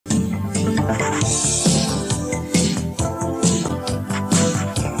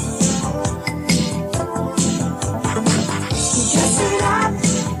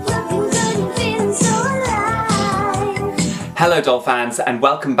Hello doll fans and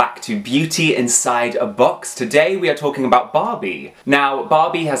welcome back to Beauty Inside a Box. Today we are talking about Barbie. Now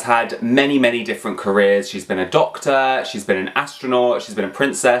Barbie has had many different careers. She's been a doctor, she's been an astronaut, she's been a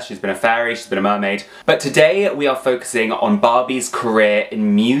princess, she's been a fairy, she's been a mermaid. But today we are focusing on Barbie's career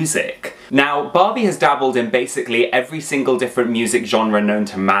in music. Now Barbie has dabbled in basically every single different music genre known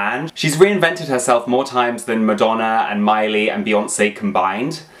to man. She's reinvented herself more times than Madonna and Miley and Beyonce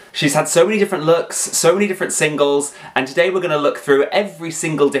combined. She's had so many different looks, so many different singles, and today we're going to look through every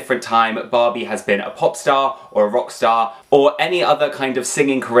single different time Barbie has been a pop star or a rock star or any other kind of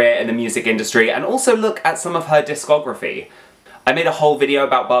singing career in the music industry, and also look at some of her discography. I made a whole video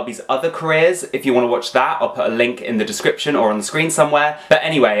about Barbie's other careers. If you want to watch that, I'll put a link in the description or on the screen somewhere. But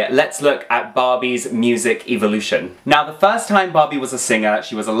anyway, let's look at Barbie's music evolution. Now, the first time Barbie was a singer,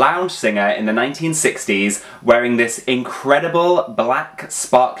 she was a lounge singer in the 1960s, wearing this incredible black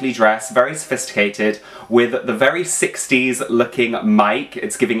sparkly dress, very sophisticated, with the very 60s looking mic.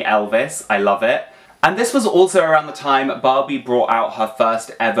 It's giving Elvis. I love it. And this was also around the time Barbie brought out her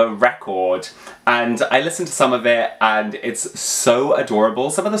first ever record. And I listened to some of it and it's so adorable.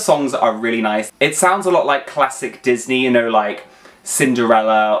 Some of the songs are really nice. It sounds a lot like classic Disney, you know, like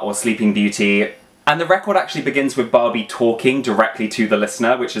Cinderella or Sleeping Beauty. And the record actually begins with Barbie talking directly to the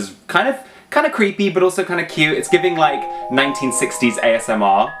listener, which is kind of creepy, but also kind of cute. It's giving like 1960s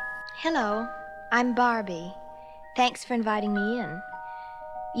ASMR. Hello, I'm Barbie. Thanks for inviting me in.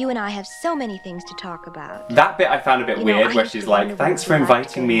 You and I have so many things to talk about. That bit I found a bit weird, where she's like, thanks for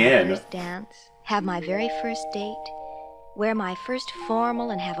inviting me in. Dance, have my very first date, wear my first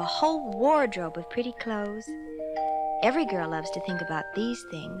formal and have a whole wardrobe of pretty clothes. Every girl loves to think about these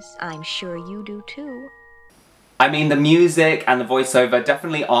things. I'm sure you do too. I mean, the music and the voiceover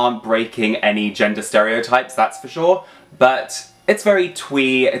definitely aren't breaking any gender stereotypes, that's for sure, but it's very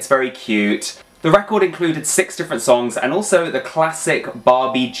twee, it's very cute. The record included 6 different songs and also the classic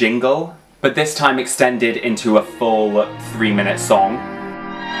Barbie jingle, but this time extended into a full 3-minute song.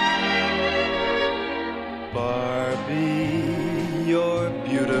 Barbie, you're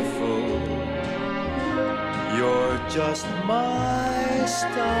beautiful. You're just my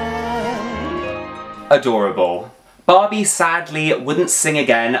style. Adorable. Barbie sadly wouldn't sing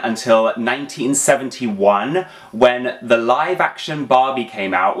again until 1971 when the live-action Barbie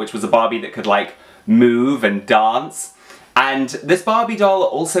came out, which was a Barbie that could like move and dance. And this Barbie doll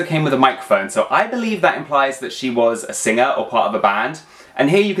also came with a microphone, so I believe that implies that she was a singer or part of a band. And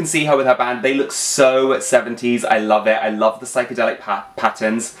here you can see her with her band. They look so 70s. I love it. I love the psychedelic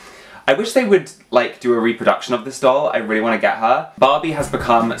patterns. I wish they would like do a reproduction of this doll. I really want to get her. Barbie has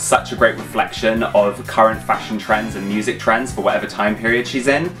become such a great reflection of current fashion trends and music trends for whatever time period she's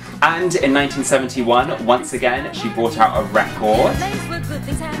in. And in 1971, once again, she brought out a record.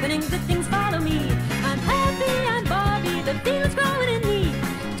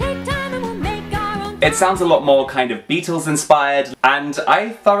 It sounds a lot more kind of Beatles inspired, and I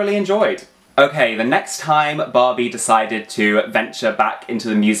thoroughly enjoyed. Okay, the next time Barbie decided to venture back into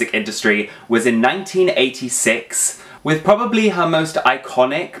the music industry was in 1986, with probably her most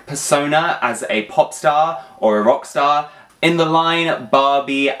iconic persona as a pop star or a rock star in the line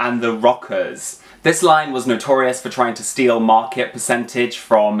Barbie and the Rockers. This line was notorious for trying to steal market percentage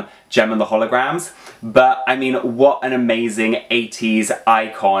from Gem and the Holograms, but I mean, what an amazing 80s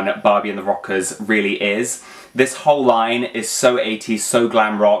icon Barbie and the Rockers really is. This whole line is so 80s, so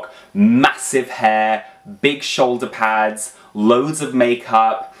glam rock, massive hair, big shoulder pads, loads of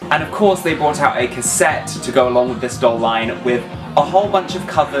makeup, and of course they brought out a cassette to go along with this doll line with a whole bunch of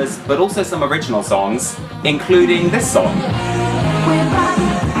covers, but also some original songs, including this song. We're Barbie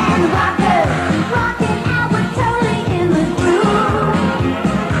and the Rockers, rocking out, we're totally in the groove.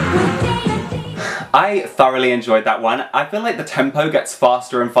 I thoroughly enjoyed that one. I feel like the tempo gets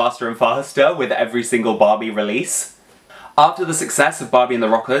faster and faster and faster with every single Barbie release. After the success of Barbie and the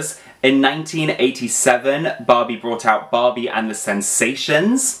Rockers, in 1987, Barbie brought out Barbie and the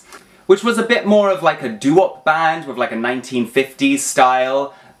Sensations, which was a bit more of like a doo-wop band with like a 1950s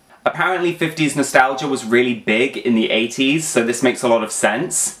style. Apparently 50s nostalgia was really big in the 80s, so this makes a lot of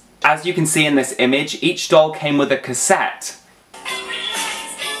sense. As you can see in this image, each doll came with a cassette.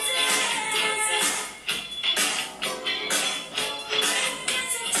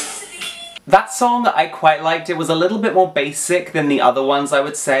 That song I quite liked. It was a little bit more basic than the other ones, I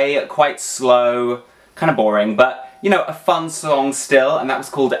would say. Quite slow, kind of boring, but you know, a fun song still, and that was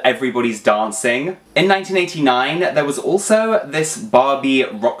called Everybody's Dancing. In 1989, there was also this Barbie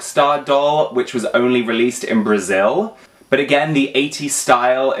Rockstar doll, which was only released in Brazil. But again, the 80s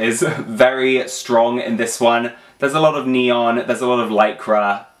style is very strong in this one. There's a lot of neon, there's a lot of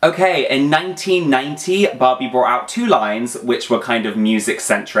lycra. Okay, in 1990, Barbie brought out two lines which were kind of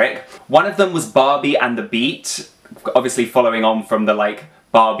music-centric. One of them was Barbie and the Beat, obviously following on from the like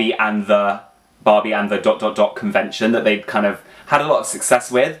Barbie and the convention that they'd kind of had a lot of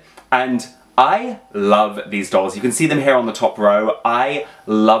success with. And I love these dolls. You can see them here on the top row. I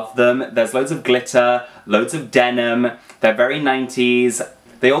love them. There's loads of glitter, loads of denim. They're very 90s.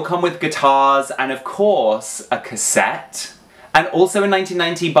 They all come with guitars and of course a cassette. And also in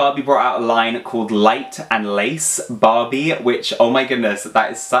 1990, Barbie brought out a line called Light and Lace Barbie, which, oh my goodness,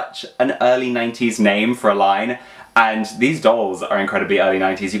 that is such an early 90s name for a line. And these dolls are incredibly early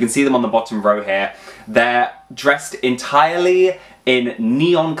 90s. You can see them on the bottom row here. They're dressed entirely in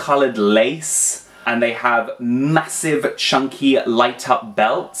neon-coloured lace, and they have massive, chunky, light-up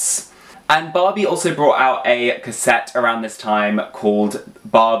belts. And Barbie also brought out a cassette around this time called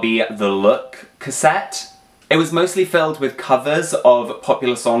Barbie The Look cassette. It was mostly filled with covers of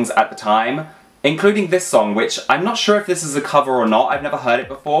popular songs at the time, including this song, which I'm not sure if this is a cover or not. I've never heard it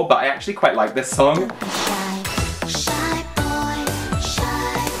before, but I actually quite like this song.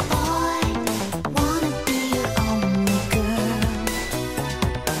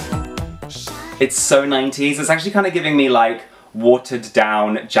 It's so 90s. It's actually kind of giving me like watered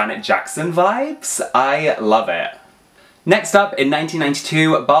down Janet Jackson vibes. I love it. Next up, in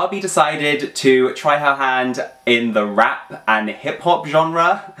 1992, Barbie decided to try her hand in the rap and hip-hop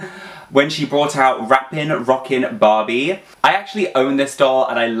genre when she brought out Rappin' Rockin' Barbie. I actually own this doll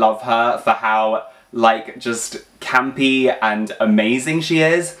and I love her for how, like, just campy and amazing she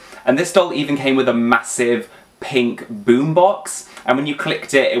is. And this doll even came with a massive pink boombox, and when you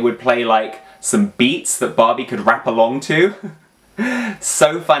clicked it, it would play, like, some beats that Barbie could rap along to.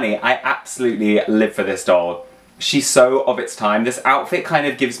 So funny. I absolutely live for this doll. She's so of its time. This outfit kind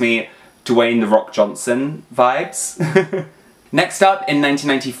of gives me Dwayne The Rock Johnson vibes. Next up, in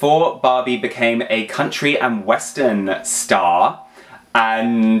 1994, Barbie became a country and western star,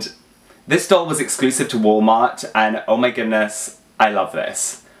 and this doll was exclusive to Walmart, and oh my goodness, I love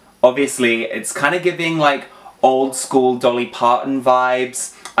this. Obviously, it's kind of giving like old school Dolly Parton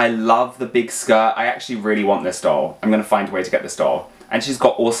vibes. I love the big skirt. I actually really want this doll. I'm gonna find a way to get this doll. And she's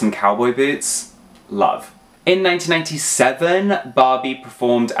got awesome cowboy boots. Love. In 1997, Barbie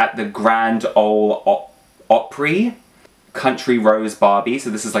performed at the Grand Ole Opry, Country Rose Barbie.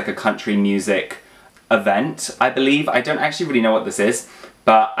 So this is like a country music event, I believe. I don't actually really know what this is,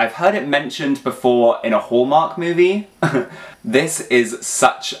 but I've heard it mentioned before in a Hallmark movie. This is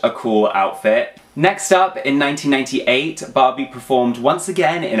such a cool outfit. Next up, in 1998, Barbie performed once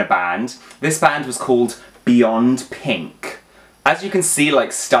again in a band. This band was called Beyond Pink. As you can see,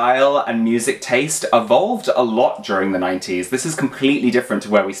 like, style and music taste evolved a lot during the 90s. This is completely different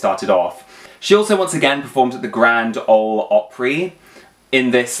to where we started off. She also once again performed at the Grand Ole Opry in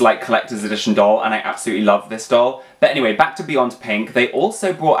this, like, collector's edition doll, and I absolutely love this doll. But anyway, back to Beyond Pink. They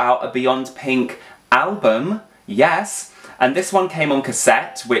also brought out a Beyond Pink album, yes, and this one came on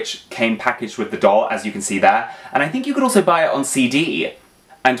cassette, which came packaged with the doll, as you can see there, and I think you could also buy it on CD.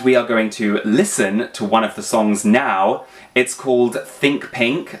 And we are going to listen to one of the songs now. It's called Think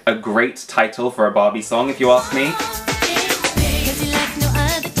Pink, a great title for a Barbie song, if you ask me.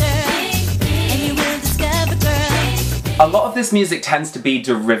 A lot of this music tends to be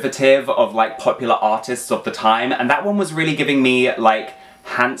derivative of like popular artists of the time, and that one was really giving me like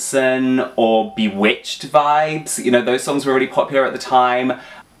Hanson or Bewitched vibes. You know, those songs were really popular at the time.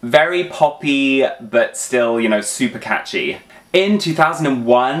 Very poppy, but still, you know, super catchy. In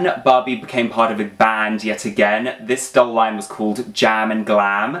 2001, Barbie became part of a band yet again. This doll line was called Jam and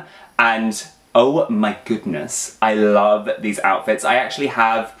Glam, and oh my goodness, I love these outfits. I actually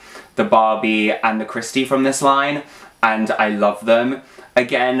have the Barbie and the Christie from this line, and I love them.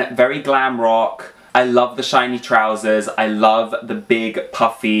 Again, very glam rock. I love the shiny trousers. I love the big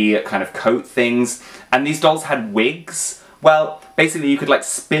puffy kind of coat things. And these dolls had wigs. Well, basically you could like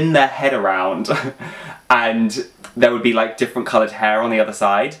spin their head around and there would be like different coloured hair on the other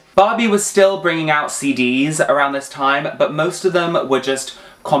side. Barbie was still bringing out CDs around this time, but most of them were just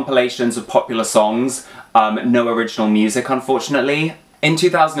compilations of popular songs, no original music, unfortunately. In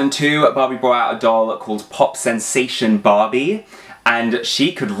 2002, Barbie brought out a doll called Pop Sensation Barbie, and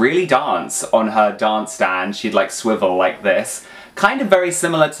she could really dance on her dance stand. She'd like swivel like this. Kind of very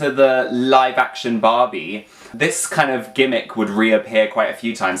similar to the live-action Barbie. This kind of gimmick would reappear quite a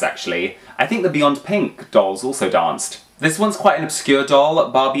few times, actually. I think the Beyond Pink dolls also danced. This one's quite an obscure doll.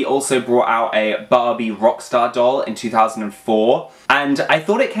 Barbie also brought out a Barbie Rockstar doll in 2004, and I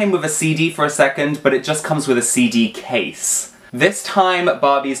thought it came with a CD for a second, but it just comes with a CD case. This time,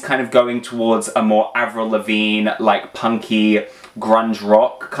 Barbie's kind of going towards a more Avril Lavigne, like punky, grunge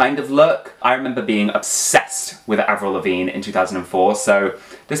rock kind of look. I remember being obsessed with Avril Lavigne in 2004, so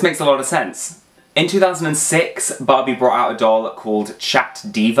this makes a lot of sense. In 2006, Barbie brought out a doll called Chat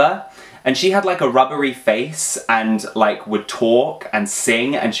Diva, and she had like a rubbery face and like would talk and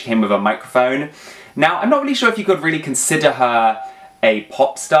sing, and she came with a microphone. Now, I'm not really sure if you could really consider her a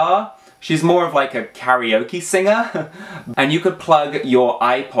pop star. She's more of like a karaoke singer, and you could plug your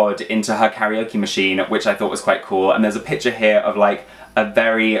iPod into her karaoke machine, which I thought was quite cool, and there's a picture here of like a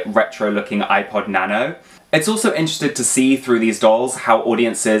very retro looking iPod Nano. It's also interesting to see through these dolls how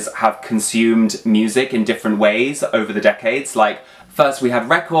audiences have consumed music in different ways over the decades. Like, first we had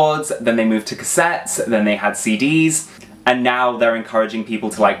records, then they moved to cassettes, then they had CDs, and now they're encouraging people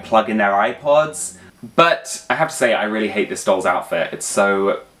to like plug in their iPods. But I have to say, I really hate this doll's outfit. It's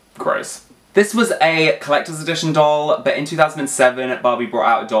so gross. This was a collector's edition doll, but in 2007, Barbie brought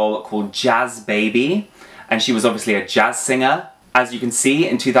out a doll called Jazz Baby, and she was obviously a jazz singer. As you can see,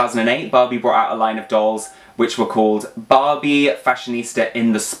 in 2008, Barbie brought out a line of dolls which were called Barbie Fashionista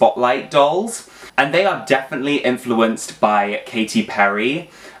in the Spotlight dolls, and they are definitely influenced by Katy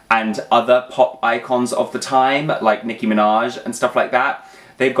Perry and other pop icons of the time, like Nicki Minaj and stuff like that.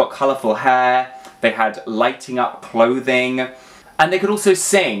 They've got colourful hair, they had lighting up clothing, and they could also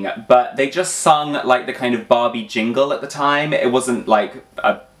sing, but they just sung like the kind of Barbie jingle at the time. It wasn't like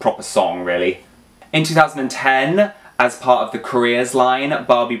a proper song, really. In 2010, as part of the careers line,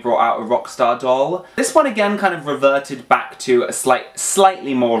 Barbie brought out a Rockstar doll. This one again kind of reverted back to a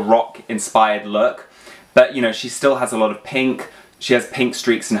slightly more rock-inspired look, but you know, she still has a lot of pink. She has pink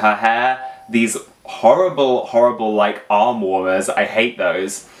streaks in her hair. These horrible, horrible like arm warmers. I hate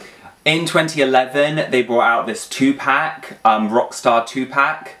those. In 2011, they brought out this 2-pack, Rockstar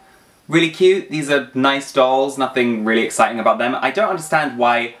 2-pack. Really cute. These are nice dolls, nothing really exciting about them. I don't understand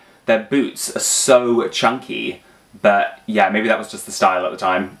why their boots are so chunky, but yeah, maybe that was just the style at the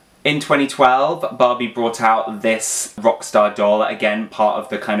time. In 2012, Barbie brought out this Rockstar doll, again part of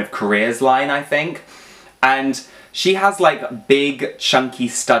the kind of careers line, I think. And she has like big, chunky,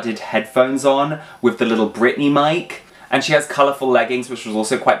 studded headphones on with the little Britney mic. And she has colourful leggings, which was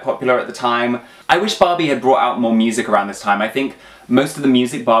also quite popular at the time. I wish Barbie had brought out more music around this time. I think most of the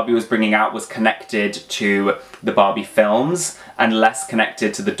music Barbie was bringing out was connected to the Barbie films and less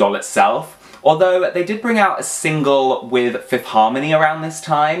connected to the doll itself. Although they did bring out a single with Fifth Harmony around this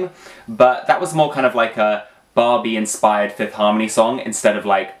time, but that was more kind of like a Barbie-inspired Fifth Harmony song instead of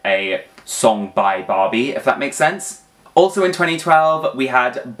like a song by Barbie, if that makes sense. Also in 2012, we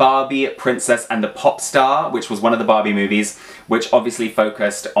had Barbie, Princess and the Pop Star, which was one of the Barbie movies, which obviously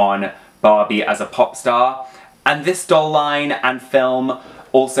focused on Barbie as a pop star. And this doll line and film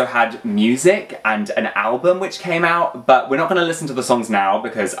also had music and an album which came out, but we're not going to listen to the songs now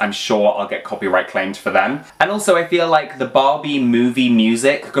because I'm sure I'll get copyright claimed for them. And also I feel like the Barbie movie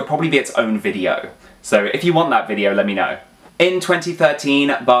music could probably be its own video. So if you want that video, let me know. In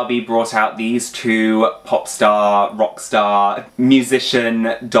 2013, Barbie brought out these two pop star, rock star,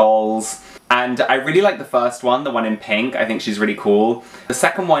 musician dolls. And I really like the first one, the one in pink. I think she's really cool. The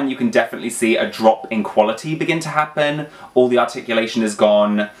second one, you can definitely see a drop in quality begin to happen. All the articulation is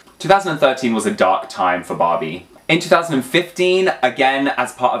gone. 2013 was a dark time for Barbie. In 2015, again,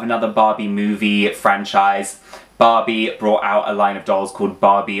 as part of another Barbie movie franchise, Barbie brought out a line of dolls called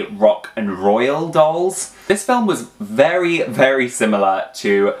Barbie Rock and Royal dolls. This film was very, very similar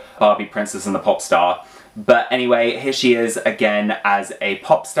to Barbie Princess and the Pop Star. But anyway, here she is again as a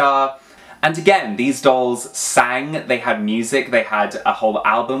pop star. And again, these dolls sang, they had music, they had a whole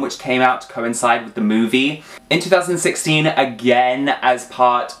album which came out to coincide with the movie. In 2016, again, as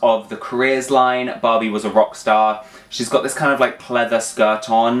part of the careers line, Barbie was a rock star. She's got this kind of like pleather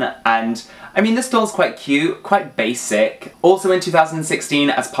skirt on, and I mean, this doll's quite cute, quite basic. Also in 2016,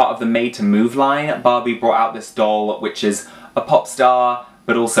 as part of the Made to Move line, Barbie brought out this doll which is a pop star,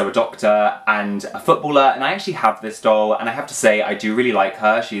 but also a doctor and a footballer, and I actually have this doll, and I have to say, I do really like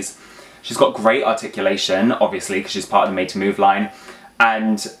her. She's got great articulation, obviously, because she's part of the Made to Move line,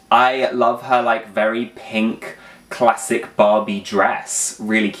 and I love her like very pink, classic Barbie dress.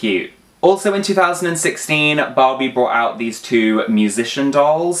 Really cute. Also in 2016, Barbie brought out these two musician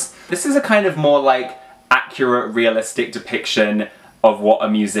dolls. This is a kind of more like accurate, realistic depiction of what a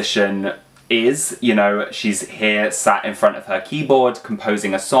musician is. You know, she's here sat in front of her keyboard,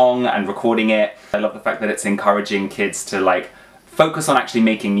 composing a song and recording it. I love the fact that it's encouraging kids to like focus on actually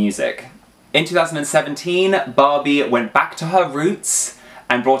making music. In 2017, Barbie went back to her roots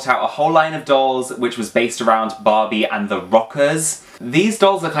and brought out a whole line of dolls which was based around Barbie and the Rockers. These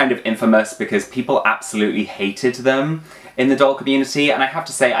dolls are kind of infamous because people absolutely hated them in the doll community, and I have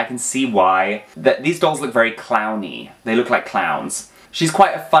to say I can see why. These dolls look very clowny. They look like clowns. She's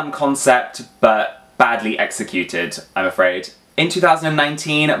quite a fun concept, but badly executed, I'm afraid. In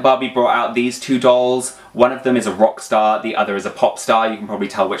 2019, Barbie brought out these two dolls. One of them is a rock star, the other is a pop star. You can probably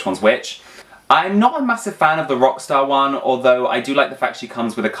tell which one's which. I'm not a massive fan of the rock star one, although I do like the fact she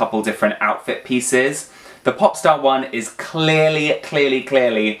comes with a couple different outfit pieces. The pop star one is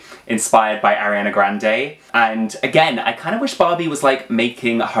clearly inspired by Ariana Grande. And again, I kind of wish Barbie was like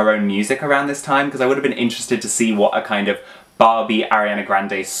making her own music around this time, because I would have been interested to see what a kind of Barbie Ariana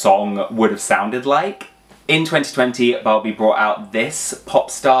Grande song would have sounded like. In 2020, Barbie brought out this pop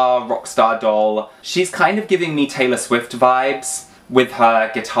star, rock star doll. She's kind of giving me Taylor Swift vibes with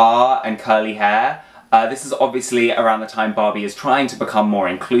her guitar and curly hair. This is obviously around the time Barbie is trying to become more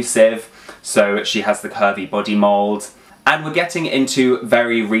inclusive, so she has the curvy body mold. And we're getting into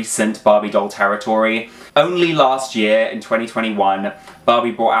very recent Barbie doll territory. Only last year, in 2021,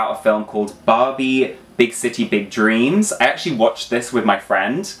 Barbie brought out a film called Barbie Big City Big Dreams. I actually watched this with my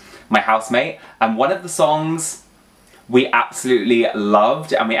friend, my housemate, and one of the songs we absolutely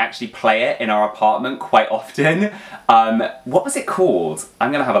loved, and we actually play it in our apartment quite often. What was it called?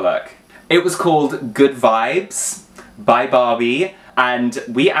 I'm gonna have a look. It was called Good Vibes by Barbie, and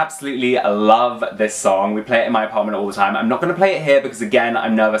we absolutely love this song. We play it in my apartment all the time. I'm not gonna play it here because again,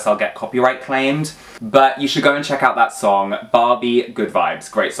 I'm nervous I'll get copyright claimed, but you should go and check out that song, Barbie Good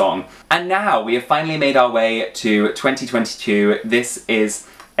Vibes, great song. And now we have finally made our way to 2022. This is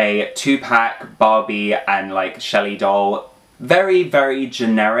a 2-pack Barbie and like Shelly doll. Very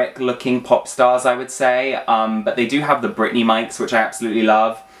generic looking pop stars, I would say, but they do have the Britney mics, which I absolutely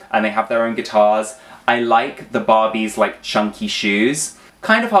love, and they have their own guitars. I like the Barbie's like chunky shoes.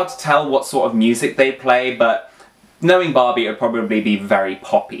 Kind of hard to tell what sort of music they play, but knowing Barbie, it would probably be very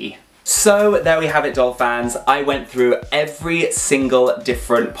poppy. So there we have it, doll fans. I went through every single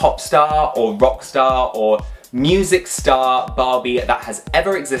different pop star or rock star or music star Barbie that has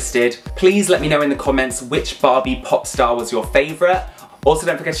ever existed. Please let me know in the comments which Barbie pop star was your favourite. Also,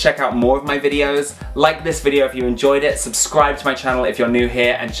 don't forget to check out more of my videos. Like this video if you enjoyed it, subscribe to my channel if you're new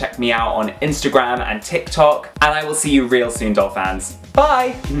here, and check me out on Instagram and TikTok. And I will see you real soon, doll fans.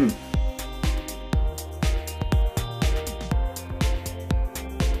 Bye!